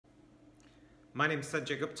My name is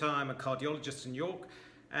Sanjay Gupta. I'm a cardiologist in York,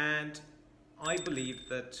 and I believe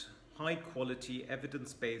that high quality,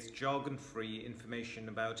 evidence-based, jargon-free information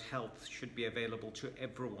about health should be available to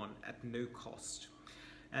everyone at no cost.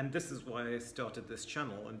 And this is why I started this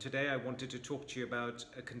channel. And today I wanted to talk to you about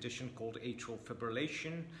a condition called atrial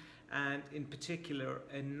fibrillation, and in particular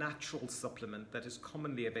a natural supplement that is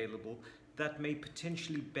commonly available that may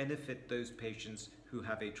potentially benefit those patients who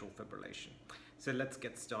have atrial fibrillation. So let's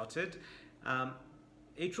get started.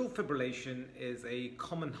 Atrial fibrillation is a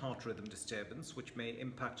common heart rhythm disturbance which may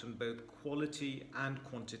impact on both quality and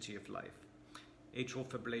quantity of life. Atrial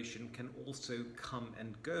fibrillation can also come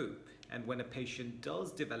and go, and when a patient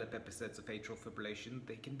does develop episodes of atrial fibrillation,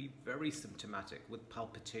 they can be very symptomatic with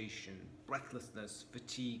palpitation, breathlessness,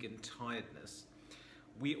 fatigue and tiredness.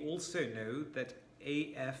 We also know that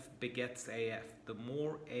AF begets AF. The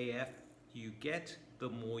more AF you get, the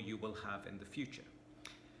more you will have in the future.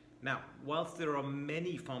 Now, whilst there are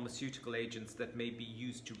many pharmaceutical agents that may be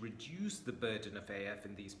used to reduce the burden of AF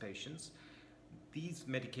in these patients, these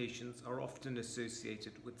medications are often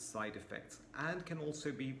associated with side effects and can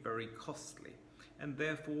also be very costly. And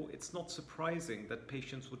therefore, it's not surprising that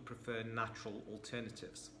patients would prefer natural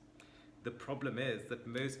alternatives. The problem is that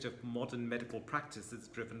most of modern medical practice is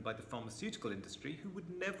driven by the pharmaceutical industry, who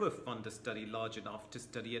would never fund a study large enough to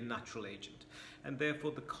study a natural agent. And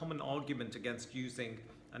therefore, the common argument against using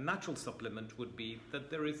a natural supplement would be that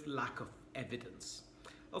there is lack of evidence.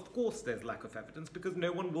 Of course there's lack of evidence because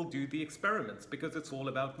no one will do the experiments, because it's all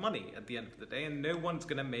about money at the end of the day, and no one's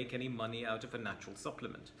going to make any money out of a natural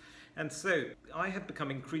supplement. And so I have become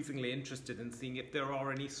increasingly interested in seeing if there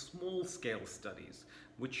are any small-scale studies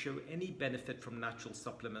which show any benefit from natural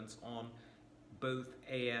supplements on both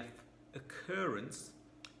AF occurrence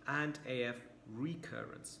and AF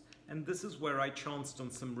recurrence. And this is where I chanced on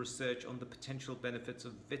some research on the potential benefits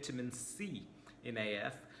of vitamin C in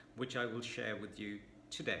AF, which I will share with you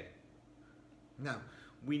today. Now,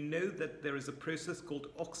 we know that there is a process called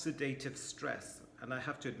oxidative stress, and I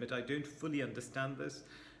have to admit I don't fully understand this,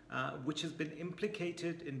 which has been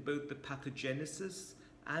implicated in both the pathogenesis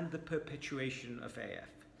and the perpetuation of AF.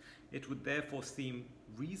 It would therefore seem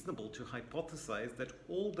reasonable to hypothesize that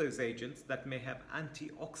all those agents that may have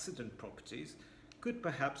antioxidant properties could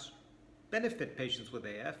perhaps benefit patients with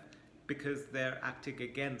AF because they're acting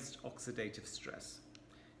against oxidative stress.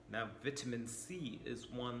 Now, vitamin C is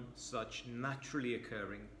one such naturally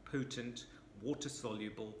occurring, potent,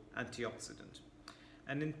 water-soluble antioxidant.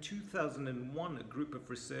 And in 2001, a group of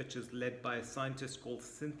researchers led by a scientist called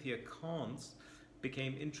Cynthia Carnes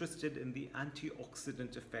became interested in the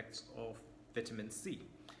antioxidant effects of vitamin C.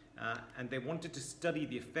 And they wanted to study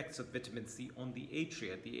the effects of vitamin C on the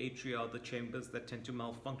atria. The atria are the chambers that tend to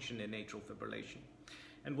malfunction in atrial fibrillation.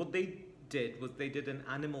 And what they did was they did an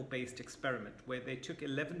animal-based experiment where they took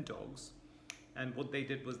 11 dogs, and what they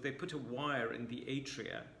did was they put a wire in the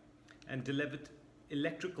atria and delivered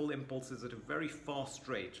electrical impulses at a very fast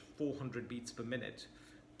rate, 400 beats per minute,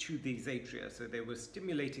 to these atria. So they were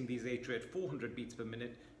stimulating these atria at 400 beats per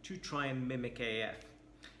minute to try and mimic AF.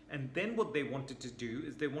 And then what they wanted to do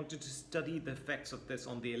is they wanted to study the effects of this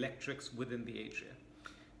on the electrics within the atria.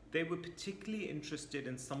 They were particularly interested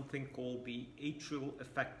in something called the atrial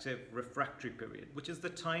effective refractory period, which is the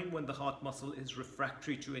time when the heart muscle is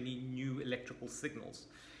refractory to any new electrical signals.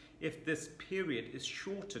 If this period is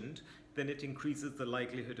shortened, then it increases the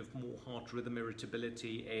likelihood of more heart rhythm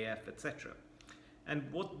irritability, AF, etc. And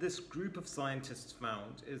what this group of scientists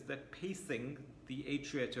found is that pacing the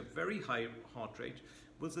atria at a very high heart rate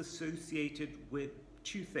was associated with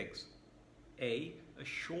two things. A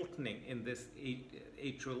shortening in this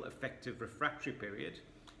atrial effective refractory period,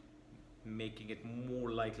 making it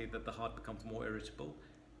more likely that the heart becomes more irritable,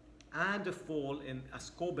 and a fall in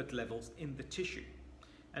ascorbate levels in the tissue.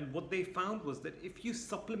 And what they found was that if you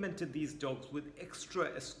supplemented these dogs with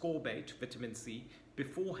extra ascorbate, vitamin C,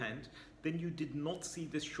 beforehand, then you did not see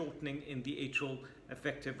this shortening in the atrial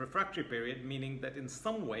effective refractory period, meaning that in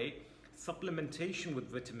some way, supplementation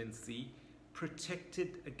with vitamin C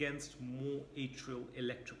protected against more atrial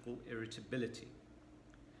electrical irritability.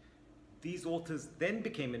 These authors then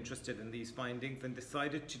became interested in these findings and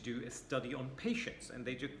decided to do a study on patients. And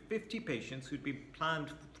they took 50 patients who'd been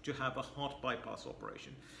planned to have a heart bypass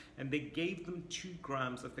operation. And they gave them 2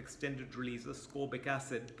 grams of extended release ascorbic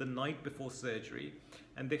acid the night before surgery.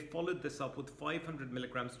 And they followed this up with 500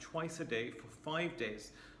 milligrams twice a day for 5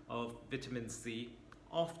 days of vitamin C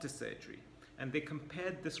after surgery. And they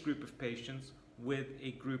compared this group of patients with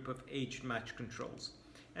a group of age-matched controls.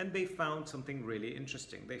 And they found something really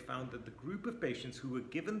interesting. They found that the group of patients who were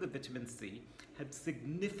given the vitamin C had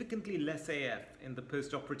significantly less AF in the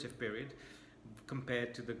post-operative period,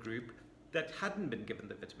 compared to the group that hadn't been given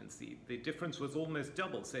the vitamin C. The difference was almost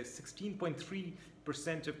double. So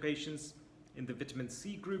 16.3% of patients in the vitamin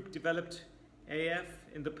C group developed AF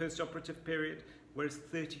in the postoperative period, whereas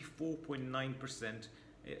 34.9%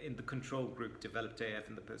 in the control group developed AF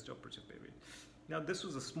in the postoperative period. Now, this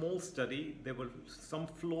was a small study. There were some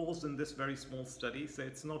flaws in this very small study, so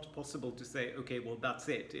it's not possible to say, okay, well, that's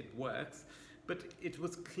it, it works. But it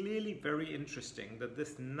was clearly very interesting that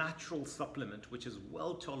this natural supplement, which is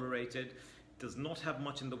well tolerated, does not have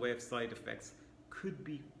much in the way of side effects, could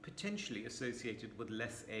be potentially associated with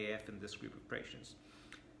less AF in this group of patients.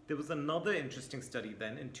 There was another interesting study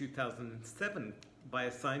then in 2007 by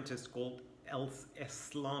a scientist called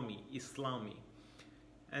Islami.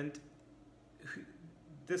 And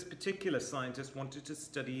this particular scientist wanted to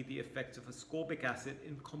study the effect of ascorbic acid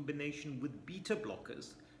in combination with beta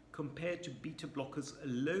blockers compared to beta blockers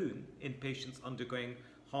alone in patients undergoing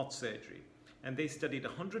heart surgery. And they studied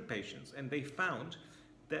 100 patients, and they found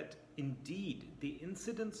that indeed the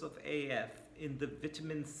incidence of AF in the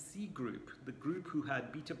vitamin C group, the group who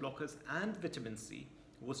had beta blockers and vitamin C,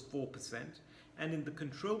 was 4%. And in the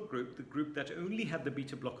control group, the group that only had the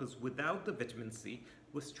beta blockers without the vitamin C,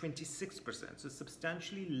 was 26%. So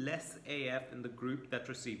substantially less AF in the group that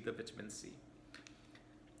received the vitamin C.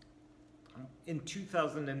 In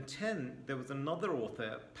 2010, there was another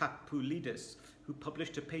author, Papoulidis, who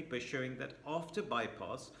published a paper showing that after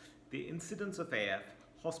bypass, the incidence of AF,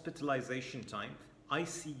 hospitalization time,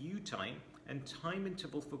 ICU time, and time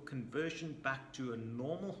interval for conversion back to a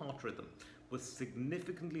normal heart rhythm was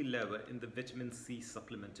significantly lower in the vitamin C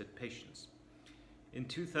supplemented patients. In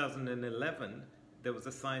 2011, there was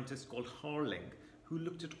a scientist called Harling who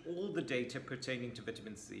looked at all the data pertaining to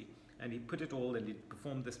vitamin C, and he put it all and he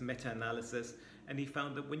performed this meta-analysis, and he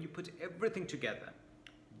found that when you put everything together,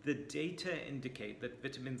 the data indicate that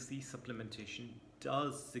vitamin C supplementation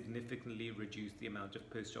does significantly reduce the amount of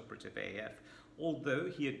postoperative AF, although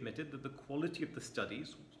he admitted that the quality of the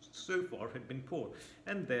studies so far had been poor,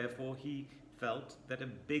 and therefore he felt that a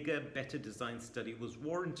bigger, better designed study was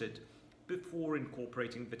warranted before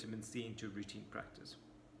incorporating vitamin C into routine practice.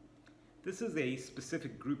 This is a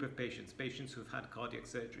specific group of patients, patients who've had cardiac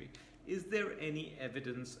surgery. Is there any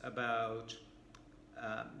evidence about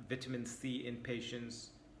vitamin C in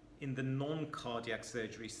patients in the non-cardiac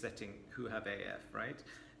surgery setting who have AF, right?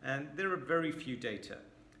 And there are very few data.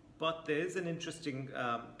 But there's an interesting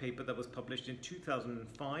paper that was published in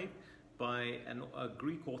 2005 by a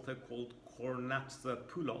Greek author called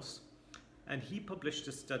Kornatsopoulos. And he published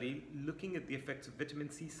a study looking at the effects of vitamin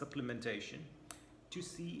C supplementation to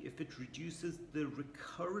see if it reduces the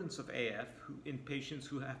recurrence of AF in patients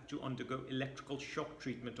who have to undergo electrical shock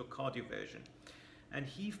treatment or cardioversion. And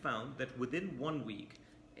he found that within 1 week,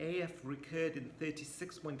 AF recurred in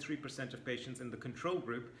 36.3% of patients in the control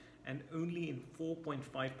group and only in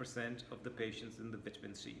 4.5% of the patients in the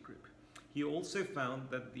vitamin C group. He also found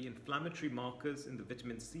that the inflammatory markers in the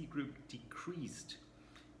vitamin C group decreased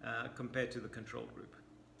compared to the control group.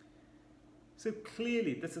 So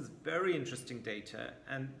clearly this is very interesting data,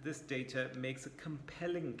 and this data makes a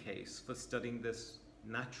compelling case for studying this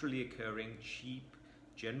naturally occurring, cheap,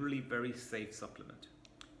 generally very safe supplement.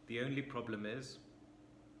 The only problem is,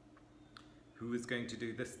 who is going to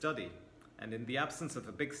do this study? And in the absence of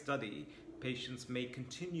a big study, patients may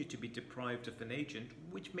continue to be deprived of an agent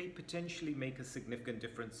which may potentially make a significant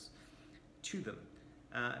difference to them.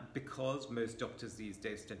 Because most doctors these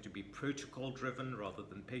days tend to be protocol-driven rather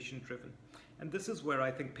than patient-driven. And this is where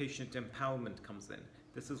I think patient empowerment comes in.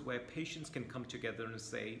 This is where patients can come together and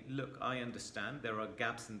say, look, I understand there are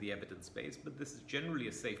gaps in the evidence base, but this is generally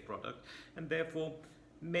a safe product, and therefore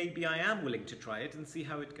maybe I am willing to try it and see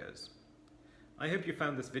how it goes. I hope you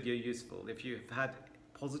found this video useful. If you've had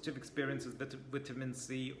positive experiences with vitamin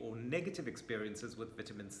C or negative experiences with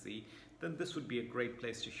vitamin C, then this would be a great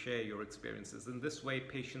place to share your experiences. In this way,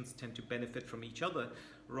 patients tend to benefit from each other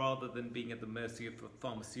rather than being at the mercy of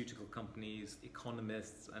pharmaceutical companies,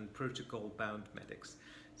 economists, and protocol-bound medics.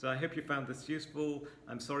 So I hope you found this useful.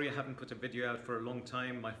 I'm sorry I haven't put a video out for a long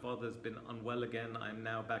time. My father's been unwell again. I'm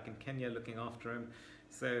now back in Kenya looking after him.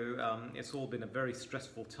 So it's all been a very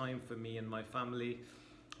stressful time for me and my family.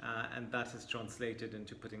 And that has translated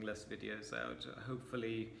into putting less videos out.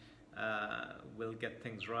 Hopefully we'll get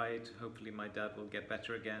things right. Hopefully my dad will get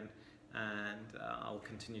better again, and I'll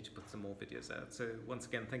continue to put some more videos out. So once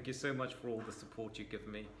again, thank you so much for all the support you've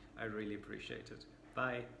given me. I really appreciate it.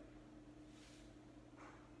 Bye.